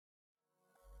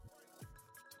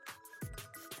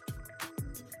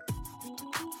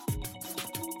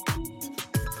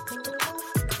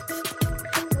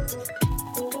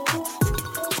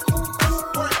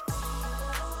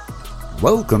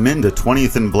Welcome into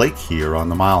 20th and Blake here on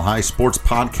the Mile High Sports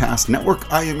Podcast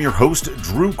Network. I am your host,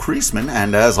 Drew Kreisman,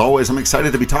 and as always, I'm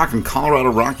excited to be talking Colorado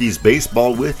Rockies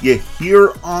baseball with you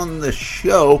here on the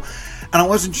show. And I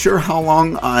wasn't sure how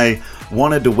long I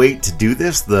wanted to wait to do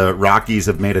this. The Rockies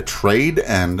have made a trade,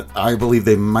 and I believe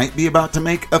they might be about to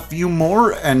make a few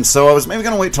more. And so I was maybe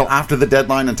going to wait till after the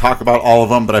deadline and talk about all of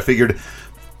them, but I figured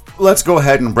let's go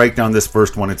ahead and break down this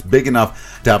first one. It's big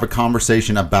enough to have a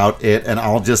conversation about it, and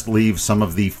I'll just leave some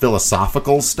of the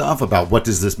philosophical stuff about what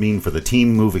does this mean for the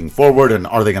team moving forward, and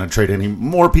are they going to trade any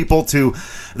more people to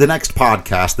the next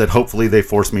podcast that hopefully they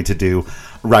force me to do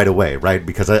right away, right?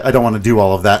 Because I don't want to do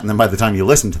all of that, and then by the time you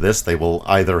listen to this, they will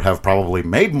either have probably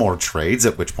made more trades,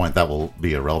 at which point that will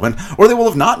be irrelevant, or they will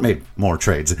have not made more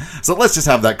trades. So let's just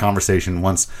have that conversation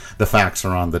once the facts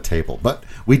are on the table. But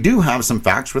we do have some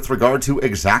facts with regard to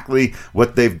exactly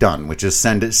what they've done, which is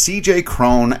send CJ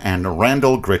Cron and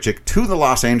Randal Grichuk to the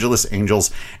Los Angeles Angels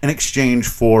in exchange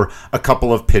for a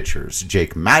couple of pitchers,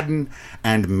 Jake Madden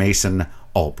and Mason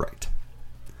Albright.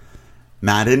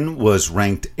 Madden was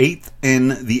ranked 8th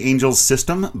in the Angels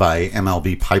system by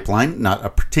MLB Pipeline. Not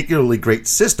a particularly great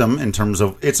system in terms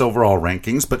of its overall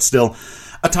rankings, but still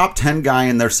a top 10 guy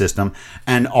in their system,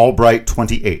 and Albright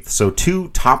 28th. So two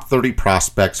top 30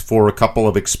 prospects for a couple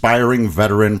of expiring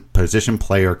veteran position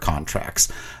player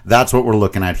contracts. That's what we're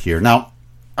looking at here. Now,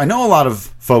 I know a lot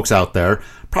of folks out there,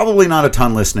 probably not a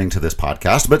ton listening to this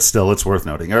podcast, but still it's worth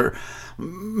noting, are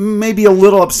maybe a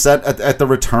little upset at the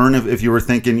return if you were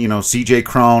thinking, CJ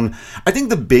Cron. I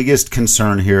think the biggest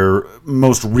concern here,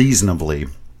 most reasonably,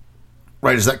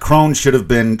 right, is that Cron should have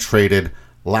been traded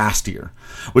last year.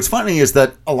 What's funny is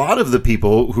that a lot of the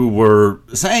people who were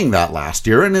saying that last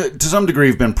year, and to some degree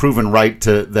have been proven right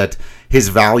that his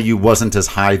value wasn't as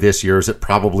high this year as it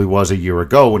probably was a year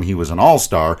ago when he was an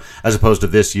all-star, as opposed to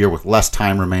this year with less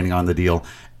time remaining on the deal,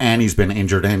 and he's been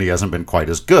injured and he hasn't been quite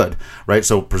as good, right?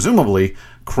 So presumably,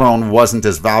 Cron wasn't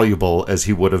as valuable as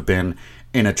he would have been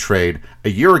in a trade a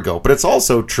year ago. But it's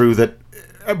also true that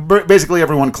basically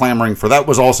everyone clamoring for that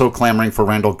was also clamoring for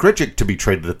Randal Grichuk to be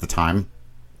traded at the time.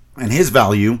 And his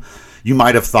value, you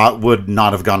might have thought, would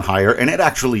not have gone higher, and it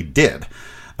actually did.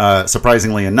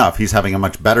 Surprisingly enough, he's having a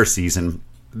much better season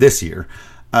this year.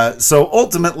 So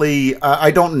ultimately, I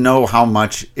don't know how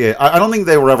much I don't think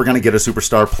they were ever going to get a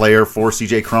superstar player for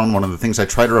CJ Cron. One of the things I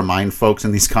try to remind folks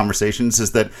in these conversations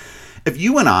is that if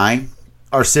you and I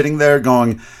are sitting there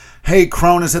going, hey,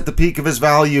 Cron is at the peak of his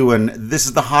value and this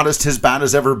is the hottest his bat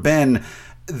has ever been,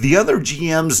 the other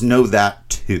GMs know that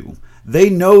too.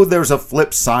 They know there's a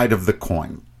flip side of the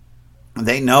coin.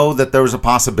 They know that there was a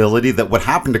possibility that what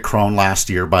happened to Cron last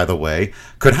year, by the way,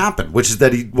 could happen, which is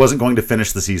that he wasn't going to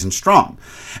finish the season strong.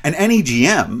 And any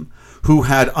GM who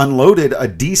had unloaded a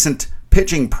decent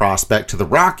pitching prospect to the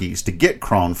Rockies to get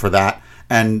Cron for that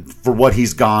and for what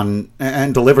he's gone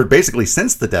and delivered basically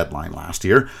since the deadline last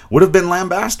year would have been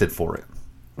lambasted for it.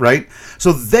 Right?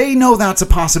 So they know that's a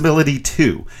possibility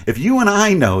too. If you and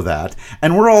I know that,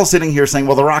 and we're all sitting here saying,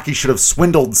 well, the Rockies should have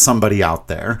swindled somebody out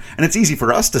there, and it's easy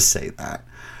for us to say that,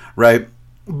 right?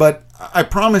 But I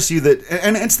promise you that,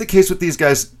 and it's the case with these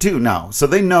guys too now. So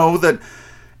they know that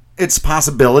it's a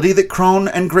possibility that Cron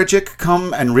and Grichuk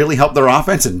come and really help their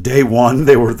offense, and day one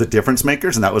they were the difference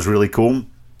makers, and that was really cool.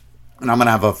 And I'm going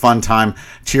to have a fun time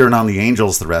cheering on the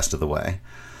Angels the rest of the way.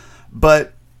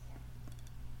 But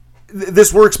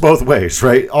this works both ways,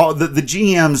 right? The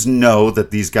GMs know that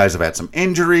these guys have had some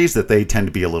injuries, that they tend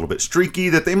to be a little bit streaky,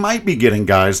 that they might be getting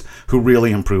guys who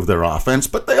really improve their offense,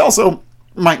 but they also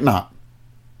might not.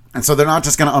 And so they're not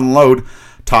just going to unload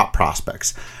top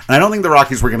prospects. And I don't think the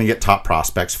Rockies were going to get top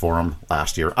prospects for them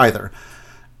last year either.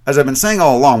 As I've been saying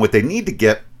all along, what they need to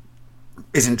get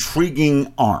is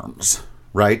intriguing arms,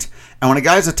 right? And when a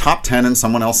guy's a top 10 in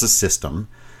someone else's system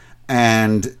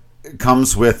and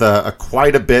comes with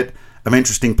quite a bit of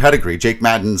interesting pedigree. Jake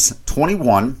Madden's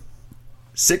 21,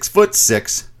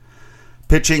 6'6",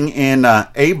 pitching in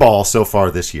A ball so far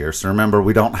this year. So remember,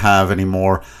 we don't have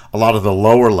anymore a lot of the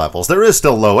lower levels. There is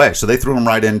still low A, so they threw him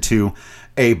right into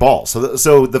A ball.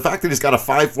 So the fact that he's got a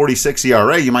 5.46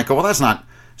 ERA, you might go, well, that's not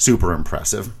super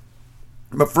impressive.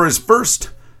 But for his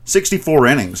first 64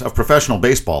 innings of professional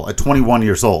baseball at 21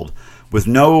 years old, with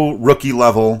no rookie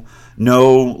level,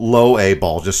 no low A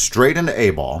ball, just straight into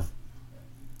A ball,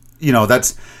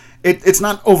 it's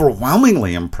not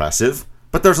overwhelmingly impressive,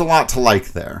 but there's a lot to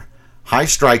like there. High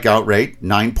strikeout rate,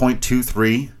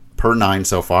 9.23 per 9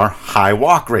 so far. High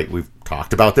walk rate. We've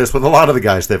talked about this with a lot of the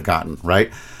guys they've gotten, right?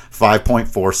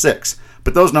 5.46.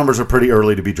 But those numbers are pretty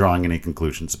early to be drawing any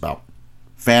conclusions about.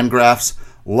 Fangraphs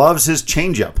loves his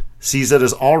changeup sees it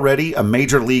as already a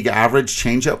major league average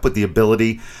changeup with the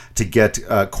ability to get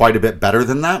quite a bit better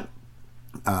than that.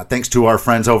 Thanks to our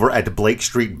friends over at Blake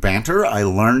Street Banter, I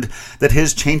learned that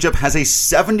his changeup has a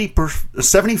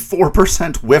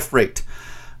 74% whiff rate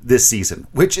this season,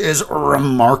 which is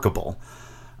remarkable.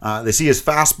 They see his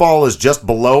fastball is just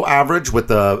below average with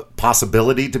the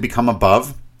possibility to become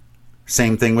above.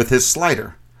 Same thing with his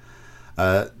slider.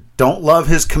 Don't love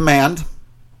his command,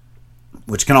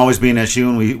 which can always be an issue,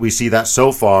 and we see that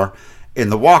so far in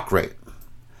the walk rate.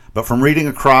 But from reading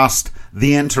across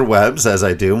the interwebs, as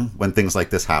I do when things like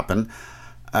this happen,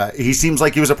 he seems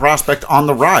like he was a prospect on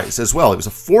the rise as well. He was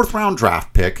a 4th-round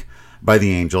draft pick by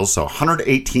the Angels, so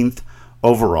 118th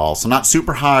overall. So not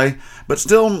super high, but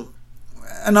still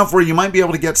enough where you might be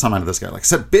able to get some out of this guy. Like I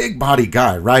said, big body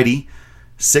guy, righty,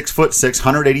 6'6",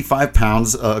 185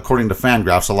 pounds, according to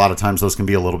Fangraphs. A lot of times those can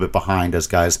be a little bit behind as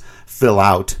guys fill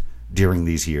out during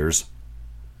these years.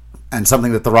 And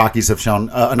something that the Rockies have shown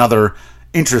another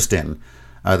interest in.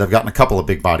 They've gotten a couple of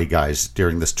big body guys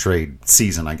during this trade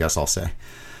season, I guess I'll say.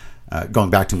 Going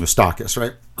back to Moustakas,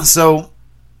 right? So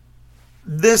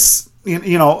this, a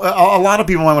lot of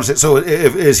people might want to say, so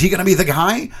is he going to be the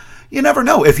guy? You never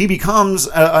know. If he becomes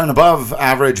an above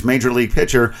average major league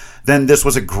pitcher, then this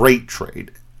was a great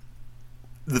trade.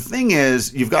 The thing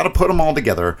is, you've got to put them all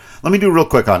together. Let me do real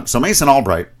quick on. So Mason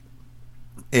Albright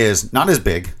is not as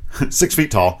big, 6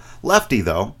 feet tall, lefty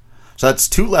though. So that's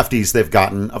 2 lefties they've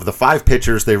gotten of the 5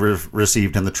 pitchers they've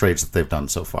received in the trades that they've done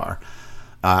so far.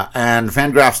 And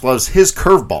Fangraphs loves his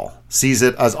curveball, sees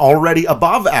it as already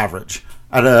above average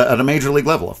at a major league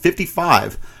level, a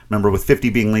 55, remember with 50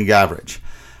 being league average,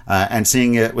 and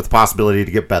seeing it with the possibility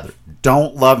to get better.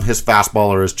 Don't love his fastball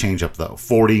or his changeup though,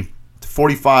 40 to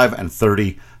 45 and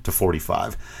 30 to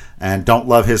 45. And don't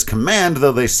love his command,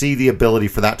 though they see the ability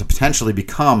for that to potentially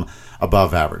become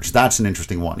above average. That's an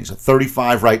interesting one. He's a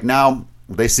 35 right now.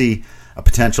 They see a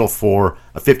potential for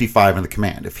a 55 in the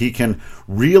command. If he can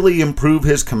really improve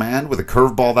his command with a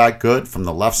curveball that good from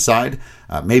the left side,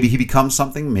 maybe he becomes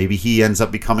something. Maybe he ends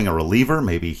up becoming a reliever.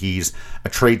 Maybe he's a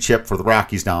trade chip for the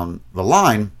Rockies down the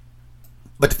line.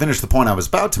 But to finish the point I was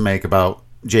about to make about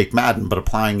Jake Madden, but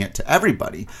applying it to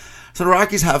everybody. So the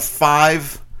Rockies have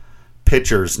 5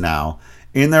 pitchers now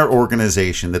in their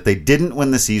organization that they didn't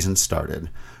when the season started,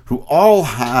 who all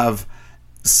have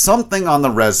something on the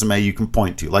resume you can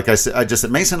point to. Like I just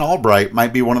said, Mason Albright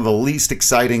might be one of the least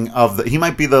exciting he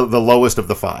might be the lowest of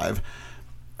the 5.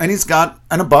 And he's got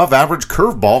an above average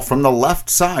curveball from the left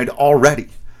side already,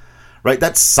 right?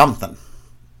 That's something.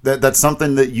 That's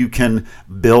something that you can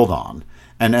build on.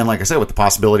 And like I said, with the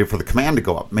possibility for the command to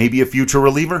go up, maybe a future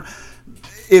reliever.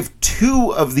 If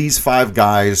 2 of these 5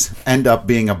 guys end up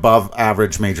being above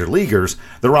average major leaguers,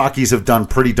 the Rockies have done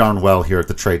pretty darn well here at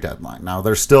the trade deadline. Now,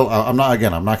 there's still, I'm not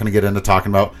going to get into talking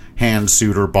about Hand,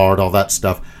 Suter, Bard, all that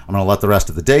stuff. I'm going to let the rest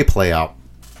of the day play out.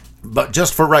 But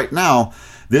just for right now,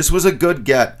 this was a good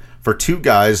get for 2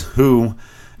 guys who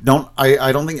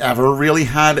I don't think ever really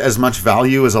had as much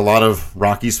value as a lot of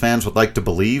Rockies fans would like to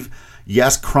believe.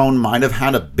 Yes, Cron might have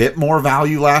had a bit more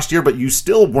value last year, but you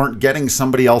still weren't getting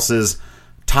somebody else's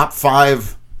top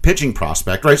 5 pitching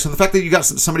prospect, right? So the fact that you got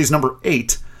somebody's number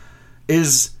 8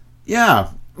 is,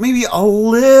 maybe a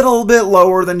little bit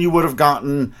lower than you would have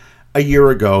gotten a year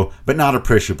ago, but not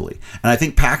appreciably. And I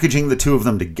think packaging the 2 of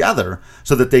them together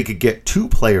so that they could get 2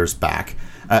 players back,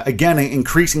 again,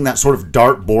 increasing that sort of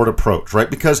dartboard approach,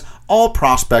 right? Because all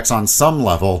prospects on some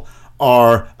level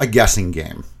are a guessing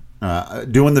game.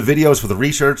 Doing the videos for the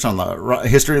research on the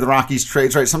history of the Rockies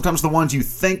trades, right? Sometimes the ones you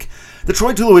think, the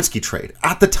Troy Tulowitzki trade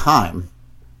at the time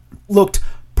looked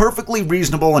perfectly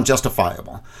reasonable and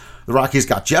justifiable. The Rockies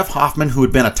got Jeff Hoffman, who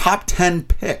had been a top 10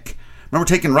 pick. Remember,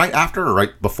 taken right after or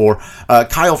right before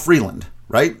Kyle Freeland,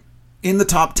 right? In the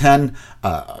top 10,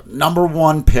 number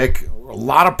 1 pick, a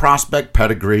lot of prospect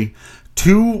pedigree,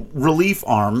 2 relief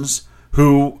arms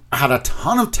who had a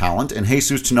ton of talent in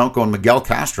Jesus Tinoco and Miguel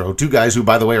Castro, 2 guys who,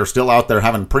 by the way, are still out there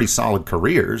having pretty solid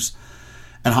careers.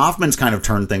 And Hoffman's kind of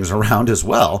turned things around as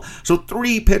well. So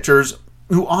 3 pitchers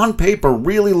who on paper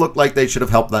really looked like they should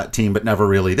have helped that team, but never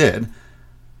really did.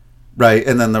 Right?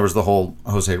 And then there was the whole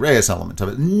Jose Reyes element of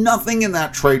it. Nothing in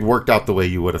that trade worked out the way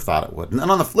you would have thought it would. And then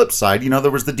on the flip side,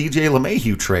 there was the DJ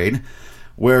LeMahieu trade,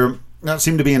 where that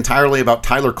seemed to be entirely about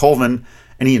Tyler Colvin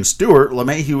and Ian Stewart.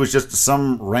 LeMahieu was just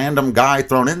some random guy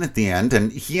thrown in at the end,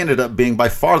 and he ended up being by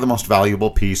far the most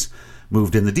valuable piece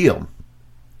moved in the deal.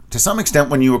 To some extent,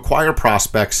 when you acquire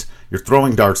prospects, you're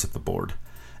throwing darts at the board.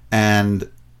 And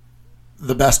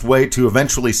the best way to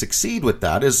eventually succeed with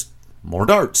that is more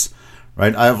darts,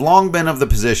 right? I have long been of the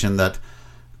position that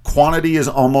quantity is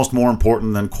almost more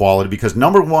important than quality, because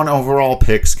number one overall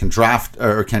picks can draft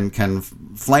or can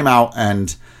flame out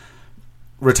and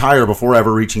retire before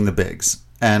ever reaching the bigs.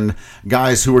 And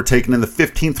guys who were taken in the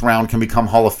 15th round can become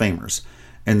Hall of Famers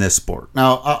in this sport.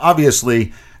 Now,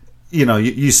 obviously,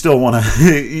 you still want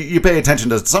to you pay attention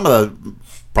to some of the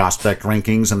prospect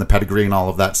rankings and the pedigree and all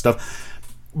of that stuff.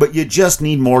 But you just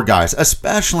need more guys,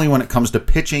 especially when it comes to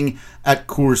pitching at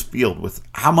Coors Field, with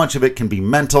how much of it can be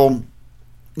mental.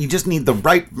 You just need the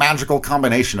right magical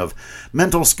combination of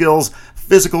mental skills,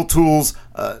 physical tools,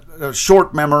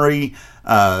 short memory,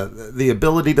 the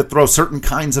ability to throw certain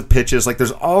kinds of pitches. Like,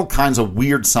 there's all kinds of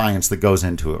weird science that goes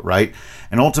into it, right?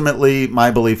 And ultimately,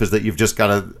 my belief is that you've just got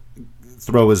to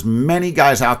throw as many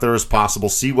guys out there as possible,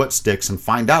 see what sticks, and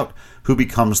find out who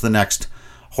becomes the next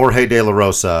Jorge De La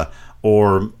Rosa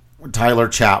or Tyler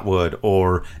Chatwood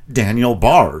or Daniel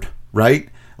Bard, right?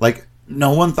 Like,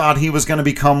 no one thought he was going to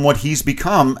become what he's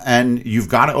become, and you've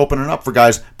got to open it up for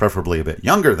guys, preferably a bit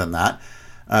younger than that,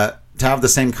 to have the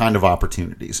same kind of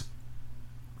opportunities.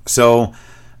 So,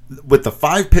 with the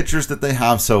 5 pitchers that they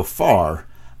have so far,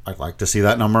 I'd like to see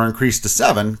that number increase to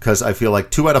 7, because I feel like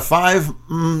 2 out of 5,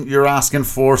 you're asking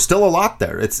for still a lot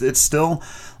there. It's still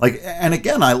like, and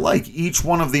again, I like each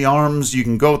one of the arms. You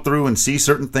can go through and see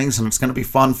certain things, and it's going to be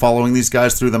fun following these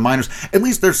guys through the minors. At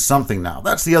least there's something now.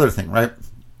 That's the other thing, right?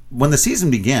 When the season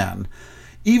began,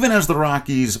 even as the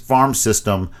Rockies farm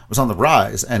system was on the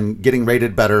rise and getting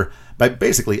rated better by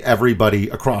basically everybody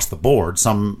across the board,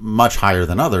 some much higher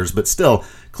than others, but still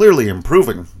clearly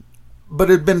improving. But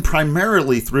it had been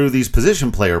primarily through these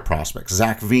position player prospects: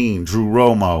 Zach Veen, Drew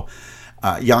Romo,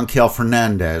 Yankel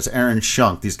Fernandez, Aaron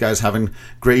Schunk, these guys having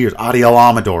great years. Adiel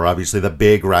Amador, obviously the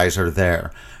big riser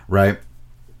there, right?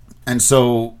 And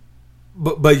so,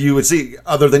 but you would see,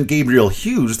 other than Gabriel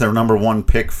Hughes, their number 1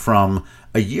 pick from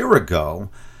a year ago,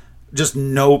 just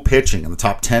no pitching in the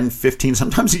top 10, 15.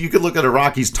 Sometimes you could look at a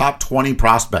Rockies top 20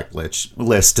 prospect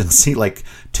list and see like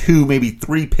 2, maybe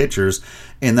 3 pitchers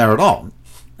in there at all.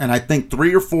 And I think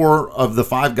 3 or 4 of the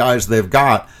 5 guys they've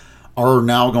got are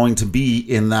now going to be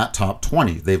in that top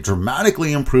 20. They've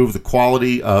dramatically improved the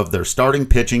quality of their starting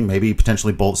pitching. Maybe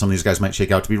potentially both. Some of these guys might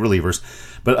shake out to be relievers,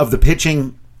 but of the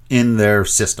pitching in their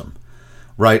system,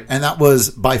 right? And that was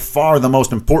by far the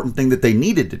most important thing that they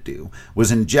needed to do,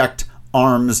 was inject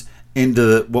arms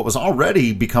into what was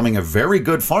already becoming a very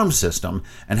good farm system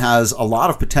and has a lot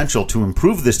of potential to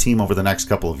improve this team over the next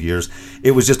couple of years.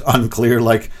 It was just unclear,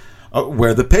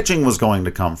 where the pitching was going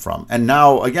to come from. And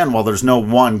now, again, while there's no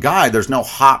one guy, there's no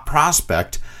hot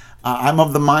prospect, I'm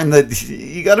of the mind that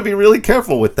you got to be really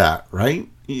careful with that, right?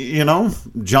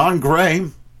 John Gray,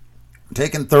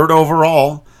 taken 3rd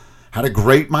overall, had a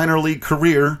great minor league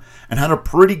career and had a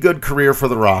pretty good career for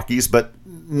the Rockies, but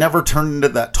never turned into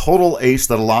that total ace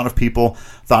that a lot of people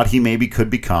thought he maybe could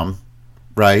become,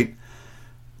 right?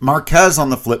 Marquez, on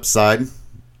the flip side,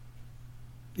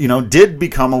 did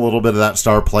become a little bit of that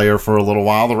star player for a little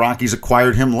while. The Rockies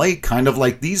acquired him late, kind of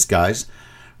like these guys,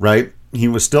 right? He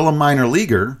was still a minor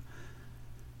leaguer,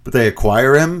 but they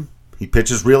acquire him. He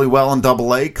pitches really well in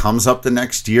Double-A, comes up the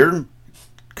next year,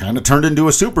 kind of turned into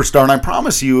a superstar. And I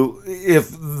promise you,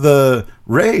 if the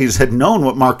Rays had known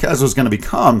what Marquez was going to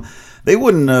become, they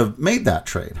wouldn't have made that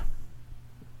trade.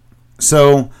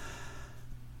 So,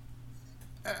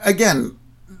 again,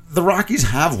 the Rockies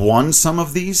have won some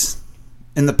of these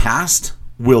in the past.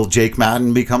 Will Jake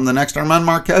Madden become the next Armand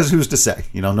Marquez? Who's to say?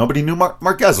 Nobody knew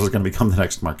Marquez was going to become the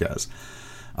next Marquez.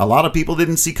 A lot of people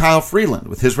didn't see Kyle Freeland,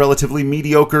 with his relatively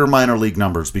mediocre minor league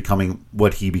numbers, becoming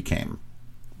what he became,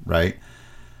 right?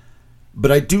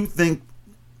 But I do think,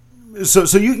 so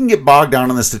you can get bogged down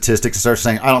in the statistics and start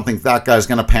saying, I don't think that guy's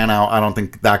going to pan out, I don't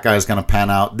think that guy's going to pan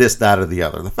out, this, that, or the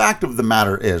other. The fact of the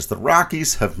matter is the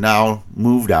Rockies have now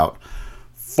moved out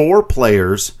 4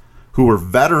 players who were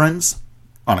veterans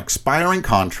on expiring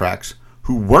contracts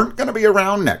who weren't going to be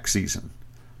around next season.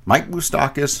 Mike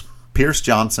Moustakas, Pierce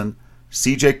Johnson,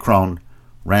 CJ Cron,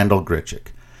 Randal Grichuk.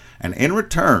 And in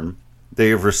return, they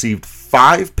have received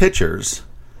 5 pitchers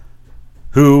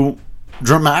who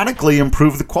dramatically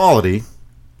improve the quality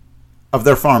of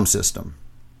their farm system.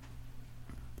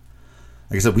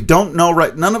 Like I said, we don't know,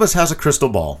 right? None of us has a crystal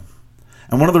ball.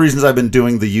 And one of the reasons I've been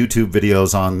doing the YouTube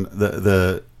videos on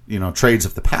the trades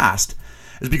of the past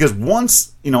is because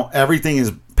once, everything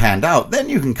is panned out, then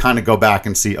you can kind of go back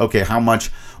and see, okay, how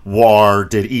much WAR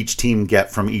did each team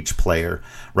get from each player,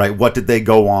 right? What did they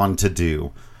go on to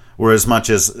do? Or as much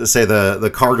as, say,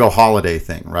 the Cargo Holiday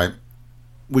thing, right?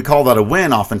 We call that a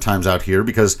win oftentimes out here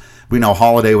because we know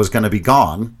Holiday was going to be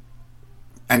gone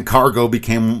and Cargo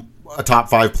became a top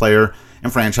 5 player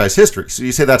in franchise history. So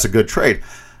you say that's a good trade.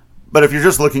 But if you're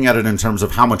just looking at it in terms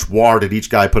of how much WAR did each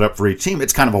guy put up for each team,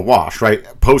 it's kind of a wash, right?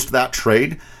 Post that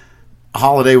trade,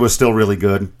 Holiday was still really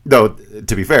good. Though,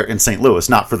 to be fair, in St. Louis,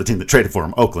 not for the team that traded for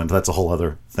him, Oakland. That's a whole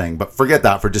other thing. But forget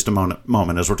that for just a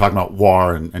moment as we're talking about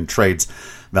WAR and trades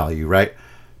value, right?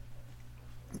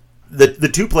 The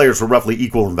two players were roughly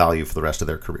equal in value for the rest of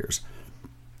their careers.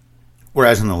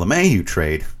 Whereas in the LeMahieu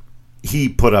trade, he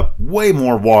put up way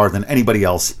more WAR than anybody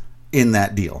else in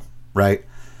that deal, right?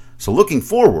 So looking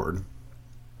forward,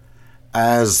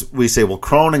 as we say, well,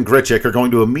 Cron and Grichuk are going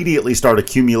to immediately start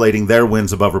accumulating their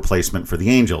wins above replacement for the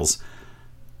Angels.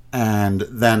 And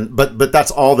then, but that's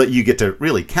all that you get to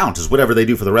really count is whatever they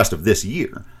do for the rest of this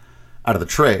year out of the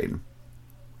trade.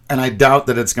 And I doubt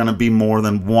that it's going to be more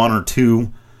than 1 or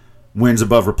 2 wins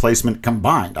above replacement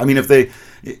combined. I mean, if they,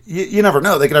 you never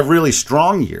know, they could have really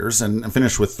strong years and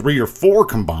finish with 3 or 4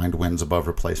 combined wins above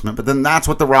replacement. But then that's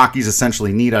what the Rockies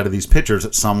essentially need out of these pitchers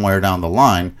at somewhere down the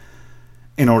line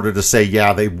in order to say,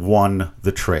 yeah, they won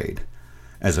the trade,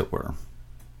 as it were.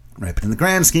 Right. But in the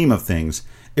grand scheme of things,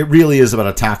 it really is about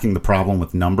attacking the problem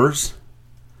with numbers.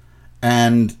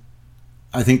 And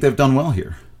I think they've done well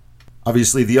here.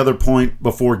 Obviously, the other point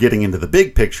before getting into the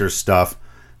big picture stuff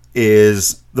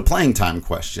is the playing time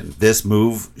question. This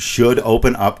move should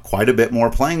open up quite a bit more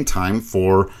playing time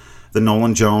for the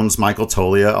Nolan Jones, Michael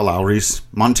Toglia, Alauris,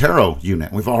 Montero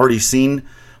unit. We've already seen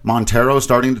Montero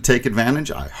starting to take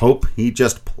advantage. I hope he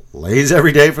just plays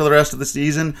every day for the rest of the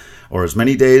season, or as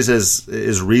many days as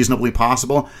is reasonably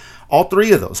possible. All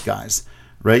 3 of those guys,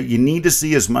 right? You need to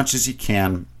see as much as you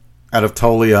can out of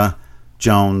Toglia,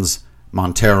 Jones,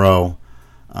 Montero,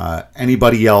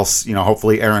 anybody else.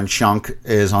 Hopefully Aaron Schunk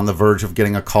is on the verge of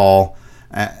getting a call.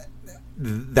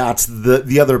 That's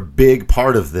the other big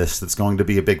part of this that's going to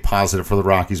be a big positive for the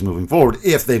Rockies moving forward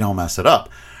if they don't mess it up,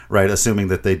 right? Assuming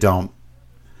that they don't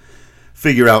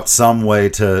figure out some way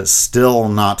to still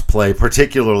not play,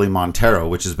 particularly Montero,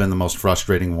 which has been the most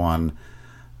frustrating one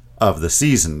of the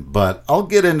season. But I'll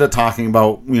get into talking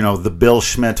about, the Bill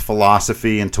Schmidt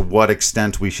philosophy and to what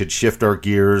extent we should shift our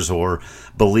gears or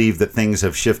believe that things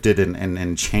have shifted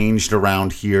and changed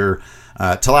around here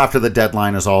till after the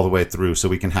deadline is all the way through, so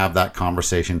we can have that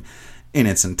conversation in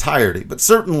its entirety. But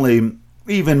certainly,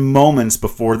 even moments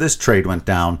before this trade went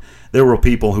down, there were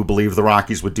people who believed the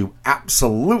Rockies would do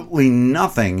absolutely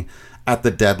nothing at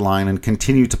the deadline and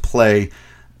continue to play,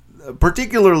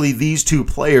 particularly these 2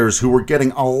 players who were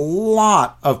getting a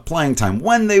lot of playing time.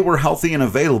 When they were healthy and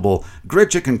available,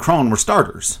 Grichuk and Cron were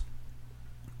starters,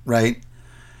 right?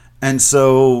 And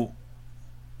so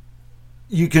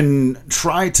you can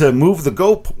try to move the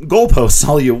goalposts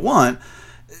all you want.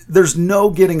 There's no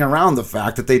getting around the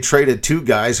fact that they traded 2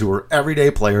 guys who were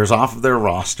everyday players off of their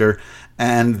roster,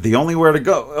 and the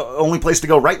only place to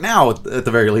go right now, at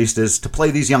the very least, is to play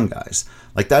these young guys.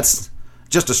 Like, that's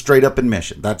just a straight up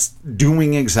admission. That's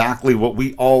doing exactly what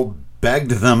we all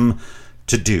begged them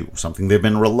to do, something they've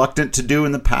been reluctant to do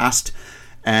in the past.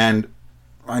 And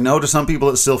I know to some people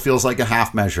it still feels like a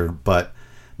half measure, but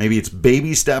maybe it's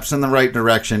baby steps in the right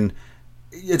direction.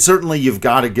 It's certainly, you've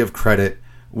got to give credit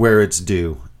where it's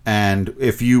due. And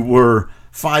if you were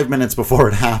 5 minutes before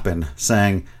it happened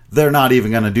saying they're not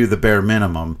even going to do the bare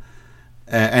minimum,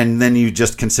 and then you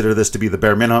just consider this to be the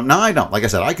bare minimum. No, I don't. Like I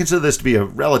said, I consider this to be a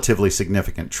relatively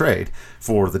significant trade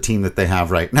for the team that they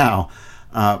have right now.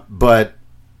 But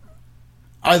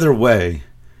either way,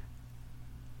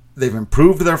 they've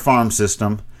improved their farm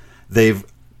system. They've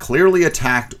clearly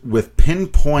attacked with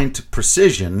pinpoint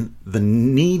precision the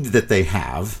need that they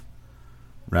have,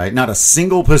 right? Not a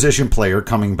single position player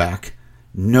coming back.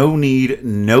 No need,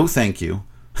 no thank you.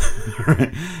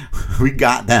 We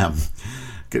got them.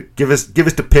 Give us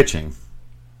the pitching.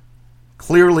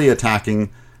 Clearly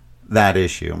attacking that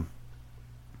issue.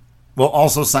 While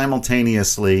also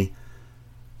simultaneously,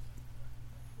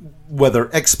 whether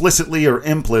explicitly or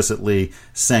implicitly,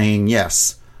 saying,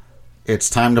 yes, it's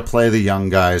time to play the young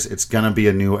guys. It's going to be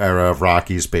a new era of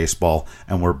Rockies baseball,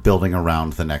 and we're building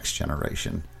around the next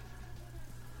generation.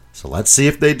 So let's see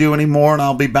if they do any more, and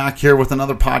I'll be back here with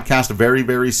another podcast very,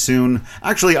 very soon.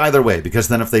 Actually, either way, because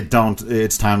then if they don't,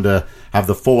 it's time to have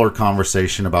the fuller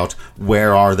conversation about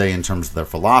where are they in terms of their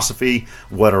philosophy,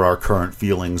 what are our current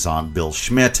feelings on Bill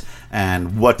Schmidt,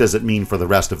 and what does it mean for the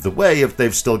rest of the way if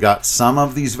they've still got some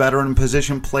of these veteran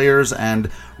position players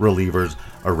and relievers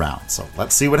around. So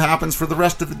let's see what happens for the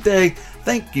rest of the day.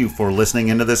 Thank you for listening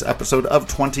into this episode of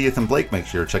 20th and Blake. Make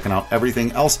sure you're checking out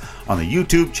everything else on the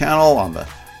YouTube channel, on the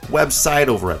website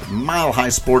over at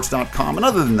milehighsports.com. And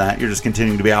other than that, you're just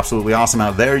continuing to be absolutely awesome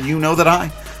out there. You know that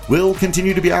I will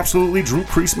continue to be absolutely Drew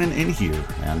Creasman in here.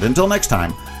 And until next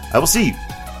time, I will see you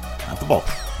at the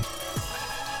ballpark.